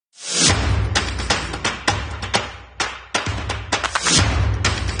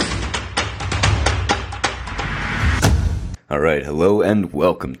All right, hello and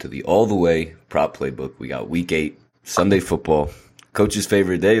welcome to the All the Way Prop Playbook. We got Week 8, Sunday football, Coach's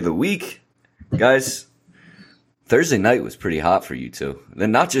favorite day of the week. Guys, Thursday night was pretty hot for you two.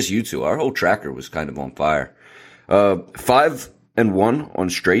 Then not just you two, our whole tracker was kind of on fire. 5-1 on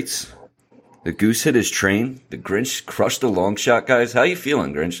straights. The Goose hit his train. The Grinch crushed a long shot, guys. How you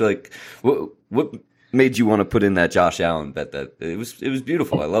feeling, Grinch? Like, what made you want to put in that Josh Allen bet? That it was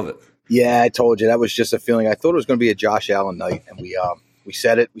beautiful. I love it. Yeah, I told you that was just a feeling. I thought it was going to be a Josh Allen night, and we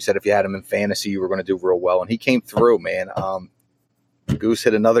said it. We said if you had him in fantasy, you were going to do real well, and he came through, man. Goose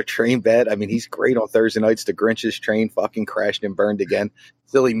hit another train bet. I mean, he's great on Thursday nights. The Grinch's train fucking crashed and burned again.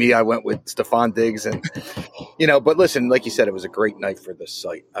 Silly me, I went with Stephon Diggs, and But listen, like you said, it was a great night for the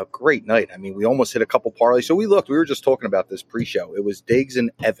site. A great night. I mean, we almost hit a couple parlays. So we were just talking about this pre-show. It was Diggs and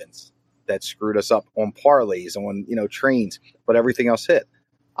Evans that screwed us up on parlays, on trains, but everything else hit.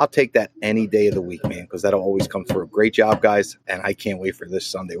 I'll take that any day of the week, man, because that'll always come through. Great job, guys, and I can't wait for this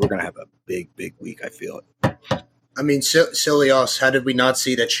Sunday. We're going to have a big, big week. I feel it. I mean, silly us. How did we not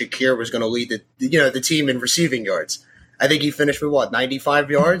see that Shakir was going to lead the team in receiving yards? I think he finished with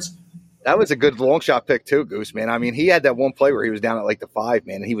 95 yards? That was a good long shot pick too, Goose, man. I mean, he had that one play where he was down at like the 5,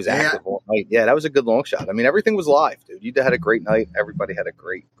 man, and he was active all night. Yeah, that was a good long shot. I mean, everything was live, dude. You had a great night. Everybody had a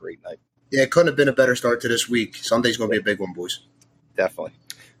great, great night. Yeah, it couldn't have been a better start to this week. Sunday's going to be a big one, boys. Definitely.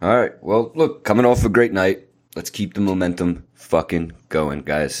 All right. Well, look, coming off a great night, let's keep the momentum fucking going,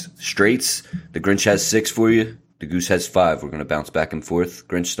 guys. Straights, the Grinch has 6 for you. The Goose has 5. We're going to bounce back and forth.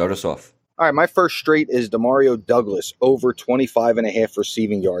 Grinch, start us off. All right, my first straight is Demario Douglas, over 25.5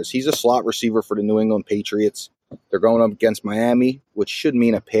 receiving yards. He's a slot receiver for the New England Patriots. They're going up against Miami, which should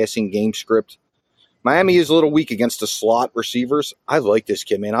mean a passing game script. Miami is a little weak against the slot receivers. I like this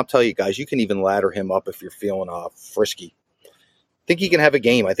kid, man. I'll tell you guys, you can even ladder him up if you're feeling frisky. I think he can have a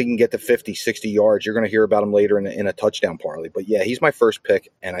game. I think he can get to 50, 60 yards. You're going to hear about him later in a touchdown parlay. But, yeah, he's my first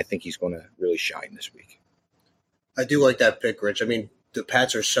pick, and I think he's going to really shine this week. I do like that pick, Rich. I mean, the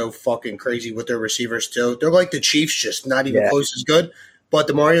Pats are so fucking crazy with their receivers, too. They're like the Chiefs, just not even close as good. But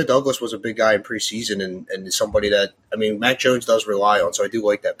Demario Douglas was a big guy in preseason and somebody that, I mean, Mac Jones does rely on, so I do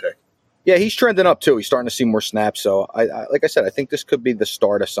like that pick. Yeah, he's trending up, too. He's starting to see more snaps. So, like I said, I think this could be the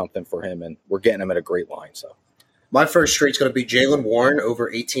start of something for him, and we're getting him at a great line. So, my first straight's going to be Jaylen Warren,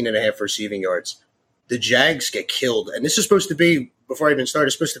 over 18.5 receiving yards. The Jags get killed, and this is supposed to be, before I even start,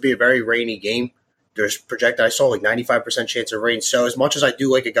 it's supposed to be a very rainy game. There's projected, I saw like 95% chance of rain. So as much as I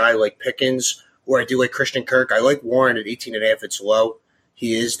do like a guy like Pickens or I do like Christian Kirk, I like Warren at 18.5. It's low.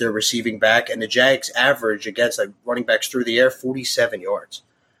 He is their receiving back. And the Jags average against like running backs through the air, 47 yards.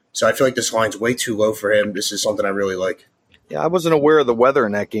 So I feel like this line's way too low for him. This is something I really like. Yeah, I wasn't aware of the weather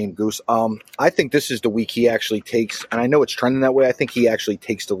in that game, Goose. I think this is the week he actually takes, and I know it's trending that way, I think he actually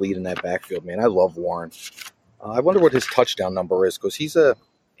takes the lead in that backfield, man. I love Warren. I wonder what his touchdown number is because he's a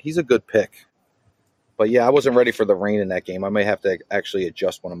good pick. But, yeah, I wasn't ready for the rain in that game. I may have to actually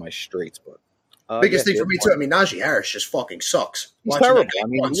adjust one of my straights. But biggest thing for me, too, I mean, Najee Harris just fucking sucks. He's terrible. I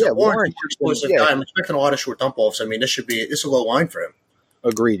mean, Warren's explosive guy. I'm expecting a lot of short dump offs. I mean, this is a low line for him.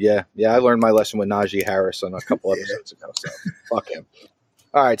 Agreed, yeah. Yeah, I learned my lesson with Najee Harris on a couple episodes ago, so fuck him.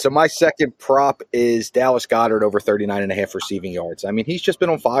 All right, so my second prop is Dallas Goedert, over 39.5 receiving yards. I mean, he's just been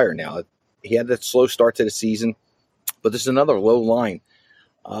on fire now. He had that slow start to the season, but this is another low line.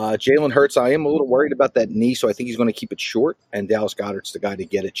 Jalen Hurts, I am a little worried about that knee, so I think he's going to keep it short, and Dallas Goedert's the guy to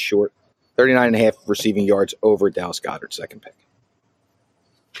get it short. 39.5 receiving yards over Dallas Goedert, second pick.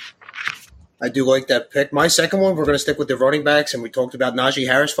 I do like that pick. My second one, we're going to stick with the running backs, and we talked about Najee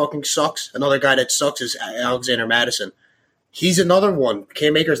Harris fucking sucks. Another guy that sucks is Alexander Madison. He's another one,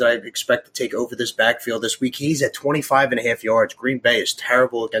 Cam Akers, that I expect to take over this backfield this week. He's at 25.5 yards. Green Bay is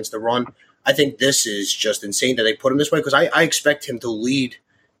terrible against the run. I think this is just insane that they put him this way because I expect him to lead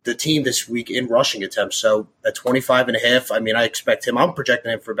the team this week in rushing attempts. So at 25.5, I mean, I expect him. I'm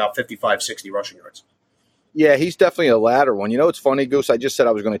projecting him for about 55, 60 rushing yards. Yeah, he's definitely a ladder one. You know, it's funny, Goose. I just said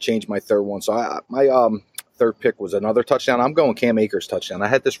I was going to change my third one. So my third pick was another touchdown. I'm going Cam Akers touchdown. I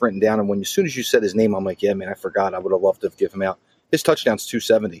had this written down, and as soon as you said his name, I'm like, yeah, man, I forgot. I would have loved to give him out. His touchdown's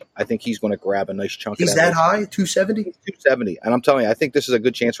 270. I think he's going to grab a nice chunk of that. He's that high, 270? 270. And I'm telling you, I think this is a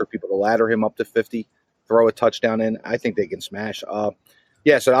good chance for people to ladder him up to 50, throw a touchdown in. I think they can smash. So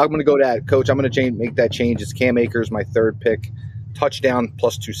I'm going to go to that, Coach. I'm going to make that change. It's Cam Akers, my third pick, touchdown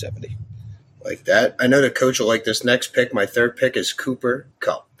plus 270. Like that. I know the coach will like this next pick. My third pick is Cooper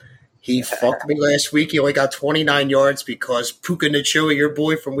Kupp. He fucked me last week. He only got 29 yards because Puka Nacua, your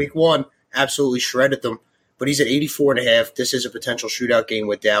boy from week 1, absolutely shredded them. But he's at 84.5. This is a potential shootout game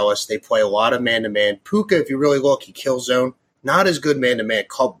with Dallas. They play a lot of man-to-man. Puka, if you really look, he kills zone. Not as good man-to-man.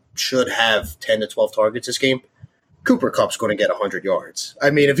 Kupp should have 10 to 12 targets this game. Cooper Kupp's going to get 100 yards.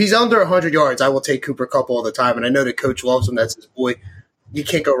 I mean, if he's under 100 yards, I will take Cooper Kupp all the time. And I know that coach loves him. That's his boy. You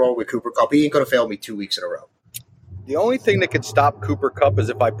can't go wrong with Cooper Kupp. He ain't going to fail me 2 weeks in a row. The only thing that could stop Cooper Kupp is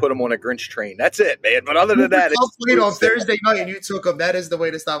if I put him on a Grinch train. That's it, man. But other than that, Kupp played on Thursday night and you took him. That is the way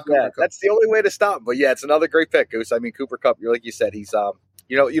to stop Cooper Kupp. That's the only way to stop him. But yeah, it's another great pick, Goose. I mean, Cooper Kupp, like you said, he's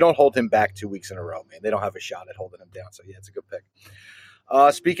you don't hold him back 2 weeks in a row, man. They don't have a shot at holding him down. So yeah, it's a good pick.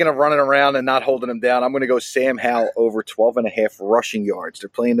 Speaking of running around and not holding him down, I'm going to go Sam Howell over 12.5 rushing yards. They're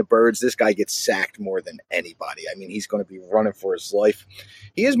playing the Birds. This guy gets sacked more than anybody. I mean, he's going to be running for his life.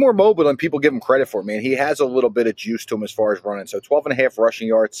 He is more mobile than people give him credit for, man. He has a little bit of juice to him as far as running. So 12.5 rushing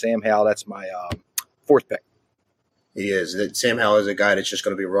yards, Sam Howell, that's my fourth pick. He is. Sam Howell is a guy that's just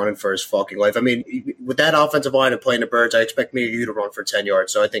going to be running for his fucking life. I mean, with that offensive line and playing the Birds, I expect me or you to run for 10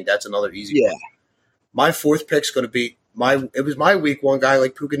 yards. So I think that's another easy one. My fourth pick's going to be it was my week one guy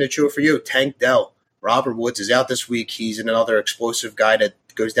like Puka Nacua for you, Tank Dell. Robert Woods is out this week. He's another explosive guy that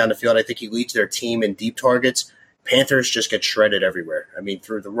goes down the field. I think he leads their team in deep targets. Panthers just get shredded everywhere. I mean,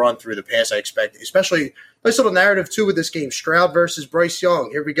 through the run, through the pass, I expect, especially nice little narrative too with this game. Stroud versus Bryce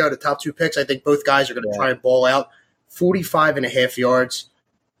Young. Here we go. The top two picks. I think both guys are going to try and ball out. 45.5 yards.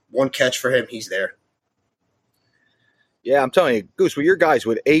 One catch for him. He's there. Yeah, I'm telling you, Goose, with your guys,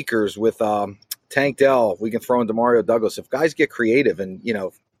 with Akers, with Tank Dell, we can throw into Mario Douglas. If guys get creative and,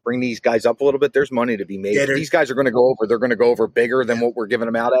 bring these guys up a little bit, there's money to be made. Yeah, these guys are going to go over. They're going to go over bigger than what we're giving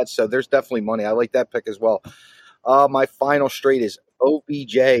them out at. So there's definitely money. I like that pick as well. My final straight is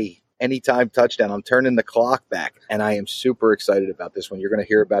OBJ, anytime touchdown. I'm turning the clock back, and I am super excited about this one. You're going to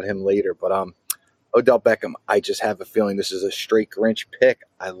hear about him later. But Odell Beckham, I just have a feeling this is a straight Grinch pick.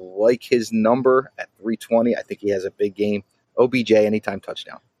 I like his number at 320. I think he has a big game. OBJ, anytime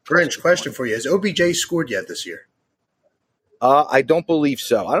touchdown. Grinch, question for you. Has OBJ scored yet this year? I don't believe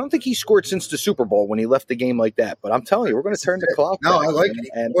so. I don't think he scored since the Super Bowl when he left the game like that. But I'm telling you, we're going to turn the clock back. No, I like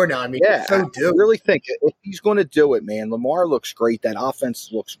it. Or now, I mean, yeah, I really think if he's going to do it, man. Lamar looks great. That offense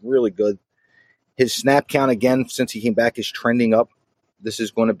looks really good. His snap count, again, since he came back, is trending up. This is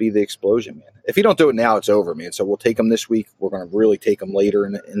going to be the explosion, man. If he don't do it now, it's over, man. So we'll take him this week. We're going to really take him later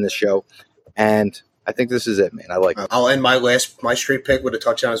in the show. And I think this is it, man. I like it. I'll end my straight pick with a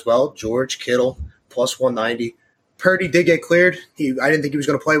touchdown as well. George Kittle, plus 190. Purdy did get cleared. I didn't think he was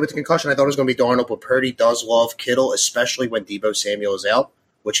going to play with the concussion. I thought it was going to be Darnold, but Purdy does love Kittle, especially when Deebo Samuel is out,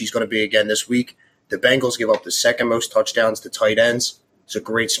 which he's going to be again this week. The Bengals give up the second most touchdowns to tight ends. It's a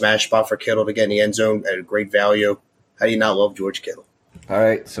great smash spot for Kittle to get in the end zone at a great value. How do you not love George Kittle? All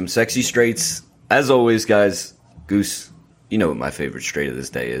right, some sexy straights. As always, guys, Goose, you know what my favorite straight of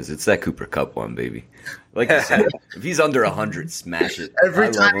this day is. It's that Cooper Kupp one, baby. Like you said, if he's under 100, smash it.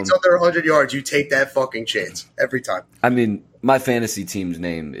 Every time he's under 100 yards, you take that fucking chance. Every time. I mean, my fantasy team's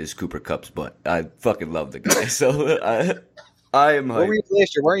name is Cooper Kupp's butt. I fucking love the guy. So I am hyped. What were you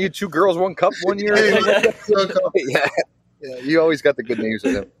last year? Weren't you 2 girls, 1 cup 1 year? Yeah, you always got the good names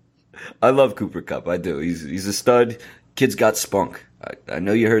with him. I love Cooper Kupp. I do. He's a stud. Kid's got spunk. I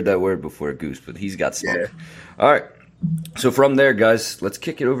know you heard that word before, Goose, but he's got spunk. Yeah. All right. So from there, guys, let's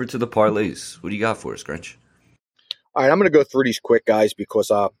kick it over to the parlays. What do you got for us, Grinch? All right, I'm going to go through these quick, guys,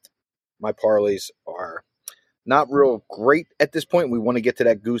 because my parlays are not real great at this point. We want to get to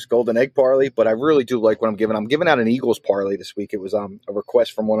that Goose Golden Egg parlay, but I really do like what I'm giving. I'm giving out an Eagles parlay this week. It was a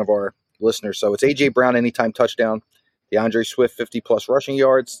request from one of our listeners. So it's A.J. Brown, anytime touchdown. DeAndre Swift, 50-plus rushing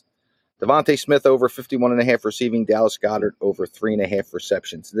yards. Devontae Smith over 51.5 receiving. Dallas Goedert over 3.5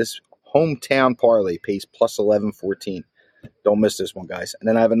 receptions. This hometown parlay pays plus 11.14. Don't miss this one, guys. And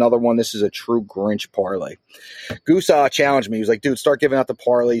then I have another one. This is a true Grinch parlay. Goose challenged me. He was like, dude, start giving out the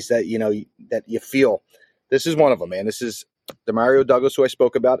parlays that you feel. This is one of them, man. This is the Mario Douglas, who I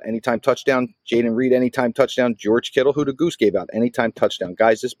spoke about, anytime touchdown. Jaden Reed, anytime touchdown. George Kittle, who the Goose gave out, anytime touchdown.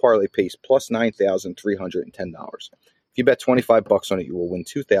 Guys, this parlay pays plus $9,310. If you bet $25 on it, you will win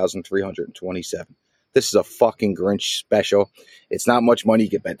 $2,327. This is a fucking Grinch special. It's not much money. You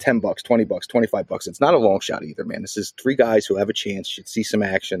can bet $10, $20, $25. It's not a long shot either, man. This is 3 guys who have a chance, should see some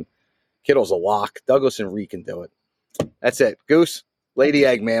action. Kittle's a lock. Douglas and Reed can do it. That's it. Goose, Lady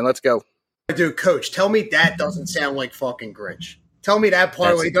Egg, man. Let's go. Dude, Coach, tell me that doesn't sound like fucking Grinch. Tell me that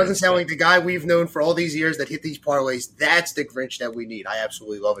parlay doesn't sound like the guy we've known for all these years that hit these parlays. That's the Grinch that we need. I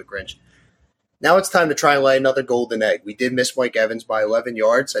absolutely love it, Grinch. Now it's time to try and lay another golden egg. We did miss Mike Evans by 11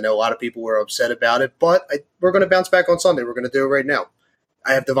 yards. I know a lot of people were upset about it, but we're going to bounce back on Sunday. We're going to do it right now.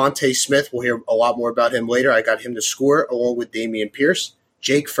 I have Devontae Smith. We'll hear a lot more about him later. I got him to score along with Damian Pierce.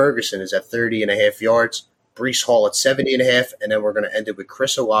 Jake Ferguson is at 30.5 yards. Breece Hall at 70.5, and then we're going to end it with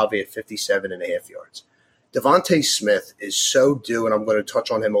Chris Olave at 57.5 yards. Devontae Smith is so due, and I'm going to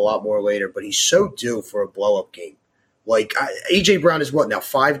touch on him a lot more later, but he's so due for a blow-up game. Like, A.J. Brown is what now?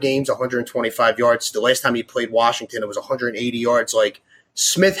 5 games, 125 yards. The last time he played Washington, it was 180 yards. Like,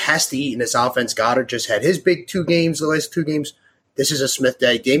 Smith has to eat in this offense. Goddard just had his big 2 games, the last 2 games. This is a Smith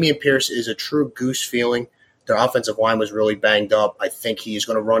day. Damian Pierce is a true goose feeling. Their offensive line was really banged up. I think he's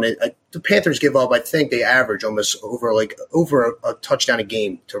going to run it. The Panthers give up. I think they average almost over a touchdown a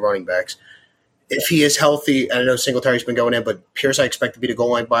game to running backs. If he is healthy, I know Singletary's been going in, but Pierce I expect to be the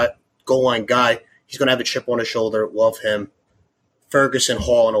goal line guy. He's going to have a chip on his shoulder. Love him. Ferguson,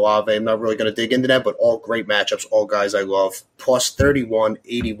 Hall, and Olave. I'm not really going to dig into that, but all great matchups, all guys I love. Plus 31,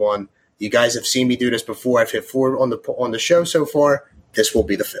 81. You guys have seen me do this before. I've hit 4 on the show so far. This will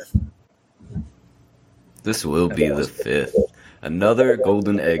be the 5th. This will be the 5th. Another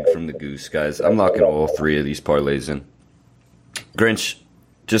golden egg from the Goose, guys. I'm locking all 3 of these parlays in. Grinch,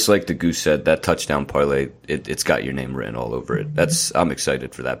 just like the Goose said, that touchdown parlay, it's got your name written all over it. I'm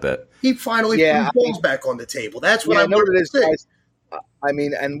excited for that bet. He finally put balls back on the table. That's what I know what it is, guys. I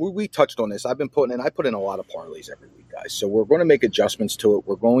mean, and we touched on this. I put in a lot of parlays every week, guys. So we're going to make adjustments to it.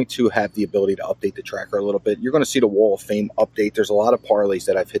 We're going to have the ability to update the tracker a little bit. You're going to see the Wall of Fame update. There's a lot of parlays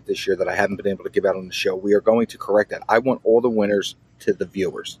that I've hit this year that I haven't been able to give out on the show. We are going to correct that. I want all the winners to the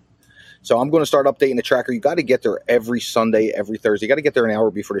viewers. So I'm going to start updating the tracker. You got to get there every Sunday, every Thursday. You got to get there an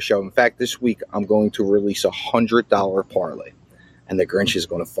hour before the show. In fact, this week I'm going to release $100 parlay, and the Grinch is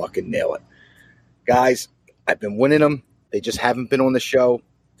going to fucking nail it. Guys, I've been winning them. They just haven't been on the show.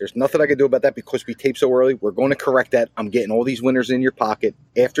 There's nothing I can do about that because we tape so early. We're going to correct that. I'm getting all these winners in your pocket.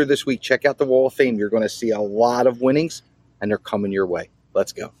 After this week, check out the Wall of Fame. You're going to see a lot of winnings, and they're coming your way.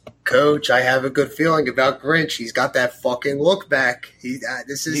 Let's go. Coach, I have a good feeling about Grinch. He's got that fucking look back.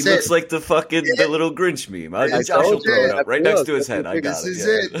 This is it. He looks like the little Grinch meme. Josh will throw it up right next to his head. I got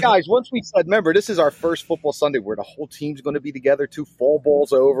it. Guys, once we said, remember, this is our first football Sunday where the whole team's going to be together. 2 fall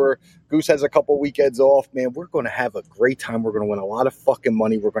balls over. Goose has a couple weekends off. Man, we're going to have a great time. We're going to win a lot of fucking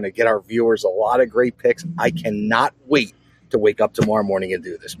money. We're going to get our viewers a lot of great picks. I cannot wait to wake up tomorrow morning and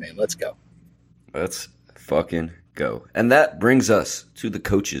do this, man. Let's go. Let's fucking go. And that brings us to the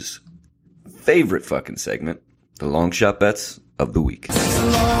coach's favorite fucking segment, the long shot bets of the week. It's a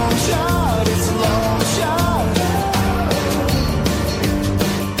long shot, it's a long shot.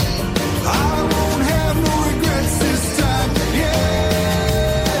 I won't have no regrets this time.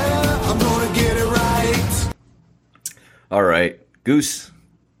 Yeah, I'm gonna get it right. All right, Goose,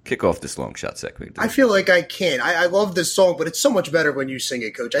 kick off this long shot segment. I feel like I can't. I love this song, but it's so much better when you sing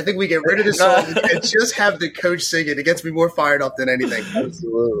it, Coach. I think we get rid of the song and just have the coach sing it. It gets me more fired up than anything.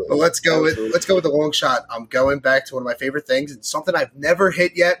 Absolutely. But let's go with the long shot. I'm going back to one of my favorite things. It's something I've never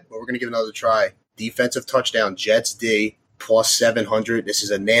hit yet, but we're going to give it another try. Defensive touchdown, Jets D plus 700. This is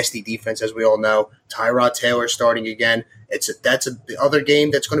a nasty defense, as we all know. Tyrod Taylor starting again. That's the other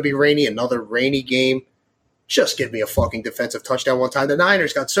game that's going to be rainy. Another rainy game. Just give me a fucking defensive touchdown one time. The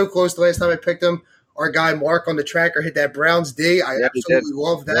Niners got so close the last time I picked them. Our guy Mark on the tracker hit that Browns D. I absolutely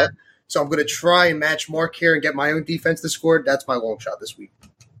love that. Yeah. So I'm going to try and match Mark here and get my own defense to score. That's my long shot this week.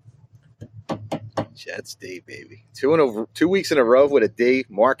 Jets D, baby. 2 weeks in a row with a D.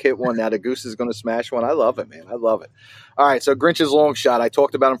 Mark hit one. Now the Goose is going to smash one. I love it, man. I love it. All right, so Grinch's long shot. I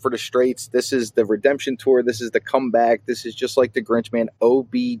talked about him for the straights. This is the redemption tour. This is the comeback. This is just like the Grinch, man.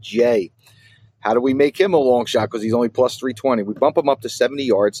 OBJ. How do we make him a long shot? Because he's only plus 320. We bump him up to 70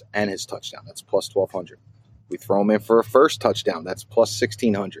 yards and his touchdown. That's plus 1,200. We throw him in for a first touchdown. That's plus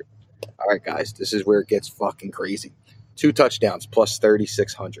 1,600. All right, guys, this is where it gets fucking crazy. 2 touchdowns plus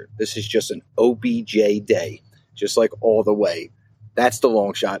 3,600. This is just an OBJ day, just like all the way. That's the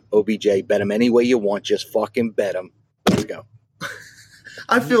long shot. OBJ, bet him any way you want. Just fucking bet him. Let's go.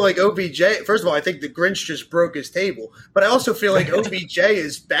 I feel like OBJ, first of all, I think the Grinch just broke his table. But I also feel like OBJ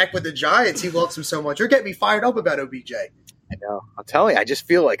is back with the Giants. He loves him so much. You're getting me fired up about OBJ. I know. I'm telling you, I just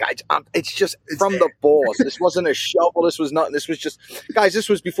feel like it's just from the balls. This wasn't a shovel. This was nothing. This was just, guys, this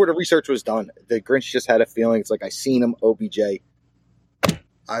was before the research was done. The Grinch just had a feeling. It's like I seen him, OBJ.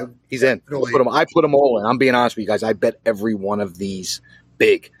 He's in. I put him all in. I'm being honest with you guys. I bet every one of these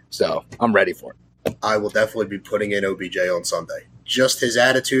big. So I'm ready for it. I will definitely be putting in OBJ on Sunday. Just his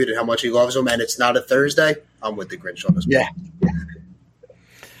attitude and how much he loves him, and it's not a Thursday. I'm with the Grinch on this one. Yeah.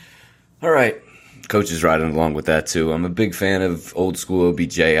 All right. Coach is riding along with that, too. I'm a big fan of old school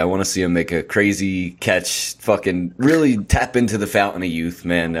OBJ. I want to see him make a crazy catch, fucking really tap into the fountain of youth,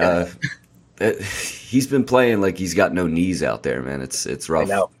 man. He's been playing like he's got no knees out there, man. It's rough.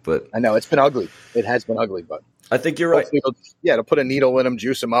 I know. It's been ugly. It has been ugly, but I think you're right. To put a needle in him,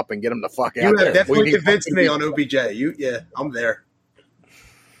 juice him up, and get him the fuck out there. You have definitely convinced me on OBJ. I'm there.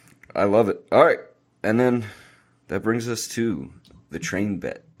 I love it. All right. And then that brings us to the train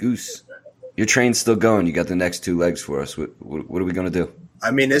bet. Goose, your train's still going. You got the next 2 legs for us. What are we going to do? I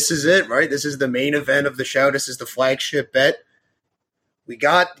mean, this is it, right? This is the main event of the show. This is the flagship bet. We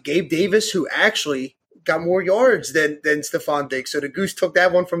got Gabe Davis, who actually got more yards than Stephon Diggs. So the Goose took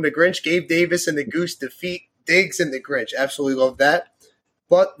that one from the Grinch. Gabe Davis and the Goose defeat Diggs and the Grinch. Absolutely love that.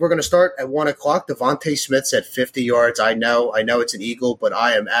 But we're going to start at 1 o'clock. Devontae Smith's at 50 yards. I know it's an Eagle, but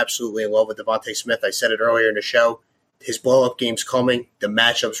I am absolutely in love with Devontae Smith. I said it earlier in the show. His blow-up game's coming. The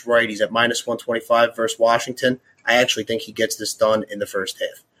matchup's right. He's at minus 125 versus Washington. I actually think he gets this done in the first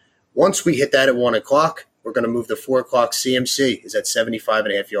half. Once we hit that at 1 o'clock, we're going to move to 4 o'clock. CMC is at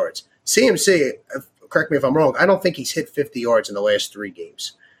 75.5 yards. CMC, correct me if I'm wrong, I don't think he's hit 50 yards in the last 3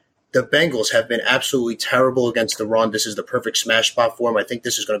 games. The Bengals have been absolutely terrible against the run. This is the perfect smash spot for him. I think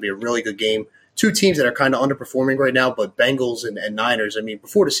this is going to be a really good game. 2 teams that are kind of underperforming right now, but Bengals and Niners, I mean,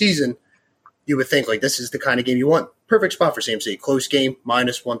 before the season, you would think, like, this is the kind of game you want. Perfect spot for CMC. Close game,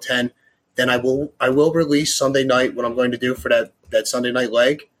 minus 110. Then I will release Sunday night what I'm going to do for that Sunday night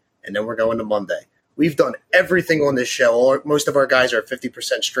leg, and then we're going to Monday. We've done everything on this show. Most of our guys are at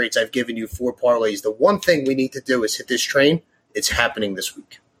 50% straights. I've given you 4 parlays. The one thing we need to do is hit this train. It's happening this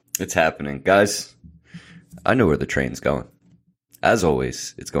week. It's happening. Guys, I know where the train's going. As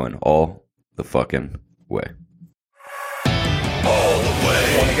always, it's going all the fucking way. All the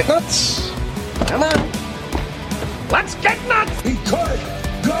way. Want to get nuts? Come on. Let's get nuts. He could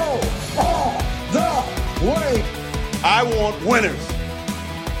go all the way. I want winners.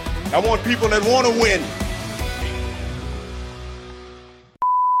 I want people that want to win.